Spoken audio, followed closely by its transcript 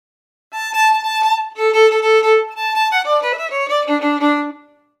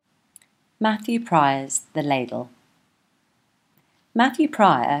Matthew Prior's The Ladle. Matthew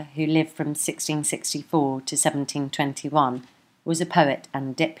Prior, who lived from 1664 to 1721, was a poet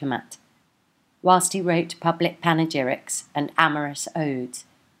and diplomat. Whilst he wrote public panegyrics and amorous odes,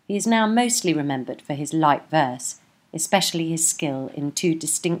 he is now mostly remembered for his light verse, especially his skill in two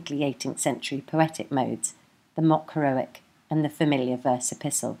distinctly 18th century poetic modes, the mock heroic and the familiar verse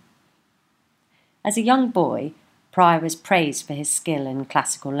epistle. As a young boy, Prior was praised for his skill in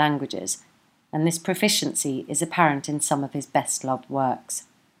classical languages, and this proficiency is apparent in some of his best-loved works.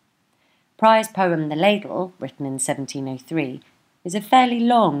 Prior's poem The Ladle, written in 1703, is a fairly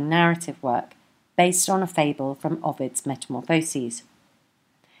long narrative work based on a fable from Ovid's Metamorphoses.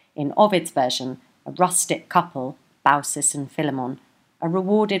 In Ovid's version, a rustic couple, Baucis and Philemon, are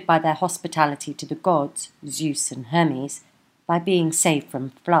rewarded by their hospitality to the gods, Zeus and Hermes, by being saved from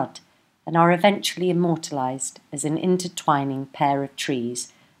flood, and are eventually immortalized as an intertwining pair of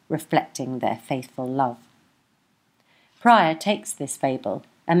trees, reflecting their faithful love. Prior takes this fable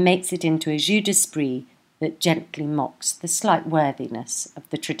and makes it into a jeu d'esprit that gently mocks the slight worthiness of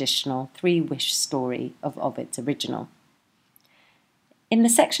the traditional three-wish story of Ovid's original. In the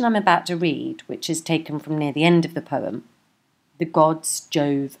section I'm about to read, which is taken from near the end of the poem, the gods,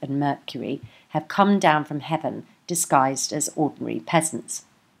 Jove and Mercury, have come down from heaven disguised as ordinary peasants.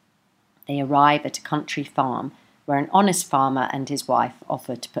 They arrive at a country farm where an honest farmer and his wife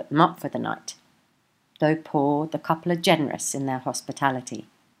offer to put them up for the night. Though poor, the couple are generous in their hospitality.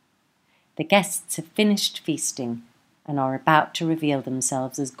 The guests have finished feasting and are about to reveal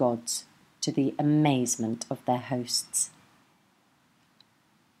themselves as gods, to the amazement of their hosts.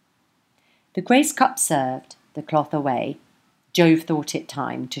 The grace cup served, the cloth away, Jove thought it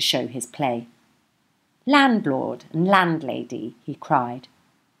time to show his play. "Landlord and landlady," he cried,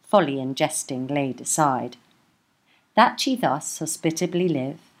 folly and jesting laid aside, "that ye thus hospitably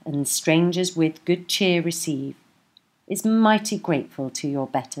live, and strangers with good cheer receive, is mighty grateful to your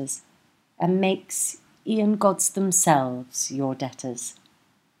betters, and makes e'en gods themselves your debtors.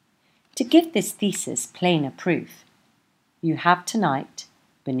 To give this thesis plainer proof, you have tonight,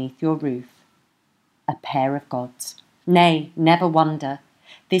 beneath your roof, a pair of gods. Nay, never wonder,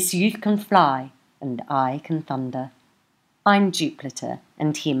 this youth can fly, and I can thunder. I'm Jupiter,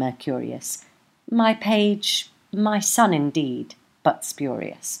 and he Mercurius, my page, my son indeed, but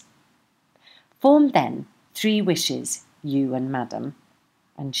spurious. Form then 3 wishes, you and madam,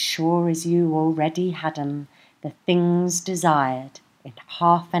 and sure as you already had 'em, the things desired in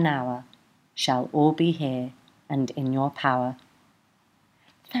half an hour shall all be here and in your power."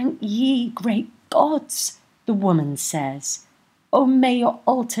 "Thank ye, great gods," the woman says, "oh, may your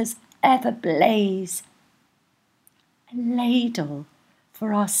altars ever blaze. A ladle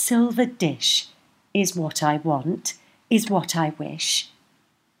for our silver dish is what I want, is what I wish."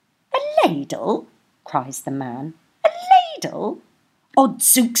 "A ladle?" cries the man. "A ladle?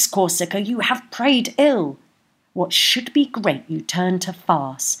 Odzooks, Corsica, you have prayed ill. What should be great you turn to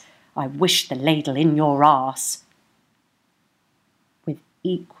farce. I wish the ladle in your arse." With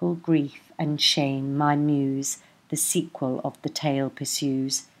equal grief and shame my muse the sequel of the tale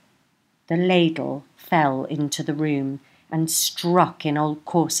pursues. The ladle fell into the room and struck in old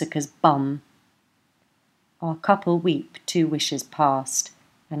Corsica's bum. Our couple weep 2 wishes past,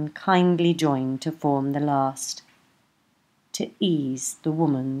 and kindly join to form the last, to ease the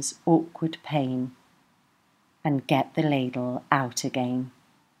woman's awkward pain, and get the ladle out again.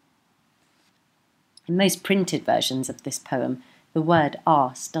 In most printed versions of this poem, the word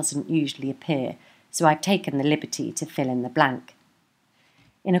arse doesn't usually appear, so I've taken the liberty to fill in the blank.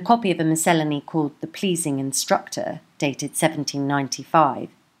 In a copy of a miscellany called The Pleasing Instructor, dated 1795,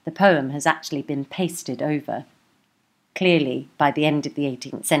 the poem has actually been pasted over. Clearly, by the end of the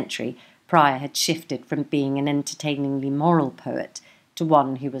 18th century, Prior had shifted from being an entertainingly moral poet to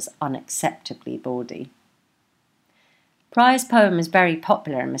one who was unacceptably bawdy. Prior's poem is very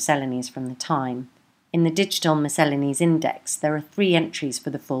popular in miscellanies from the time. In the Digital Miscellanies Index, there are 3 entries for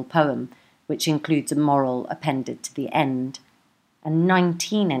the full poem, which includes a moral appended to the end, and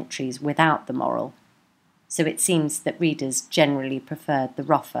 19 entries without the moral, so it seems that readers generally preferred the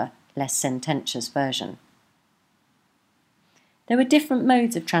rougher, less sententious version. There were different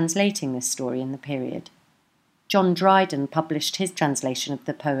modes of translating this story in the period. John Dryden published his translation of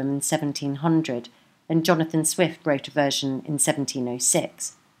the poem in 1700, and Jonathan Swift wrote a version in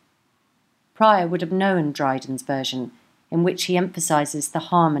 1706. Prior would have known Dryden's version, in which he emphasises the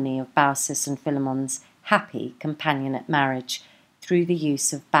harmony of Baucis and Philemon's happy companionate marriage through the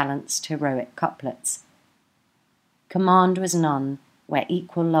use of balanced heroic couplets. "Command was none where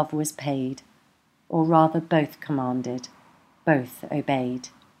equal love was paid, or rather both commanded, both obeyed."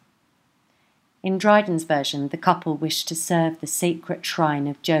 In Dryden's version, the couple wish to serve the sacred shrine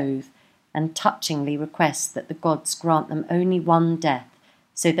of Jove and touchingly request that the gods grant them only one death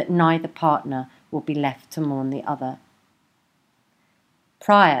so that neither partner will be left to mourn the other.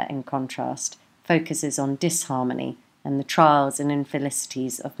 Prior, in contrast, focuses on disharmony and the trials and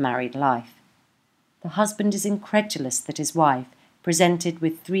infelicities of married life. The husband is incredulous that his wife, presented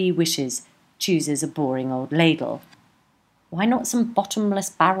with 3 wishes, chooses a boring old ladle. Why not some bottomless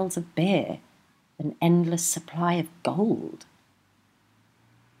barrels of beer? An endless supply of gold?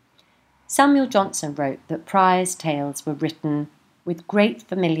 Samuel Johnson wrote that Prior's tales were written with great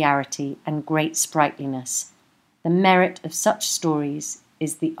familiarity and great sprightliness. The merit of such stories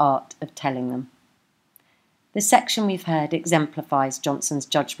is the art of telling them. The section we've heard exemplifies Johnson's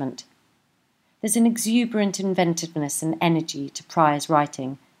judgment. There's an exuberant inventiveness and energy to Prior's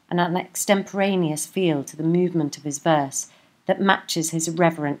writing, and an extemporaneous feel to the movement of his verse that matches his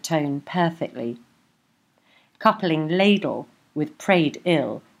irreverent tone perfectly. Coupling ladle with prayed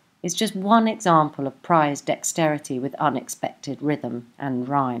ill is just one example of Prior's dexterity with unexpected rhythm and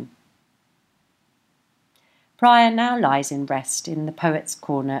rhyme. Prior now lies in rest in the Poets'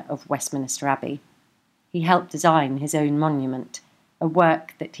 Corner of Westminster Abbey. He helped design his own monument, a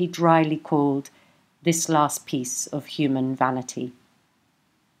work that he dryly called "this last piece of human vanity."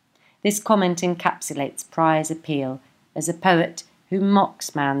 This comment encapsulates Prior's appeal as a poet who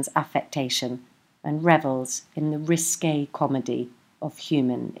mocks man's affectation and revels in the risque comedy of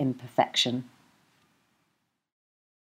human imperfection.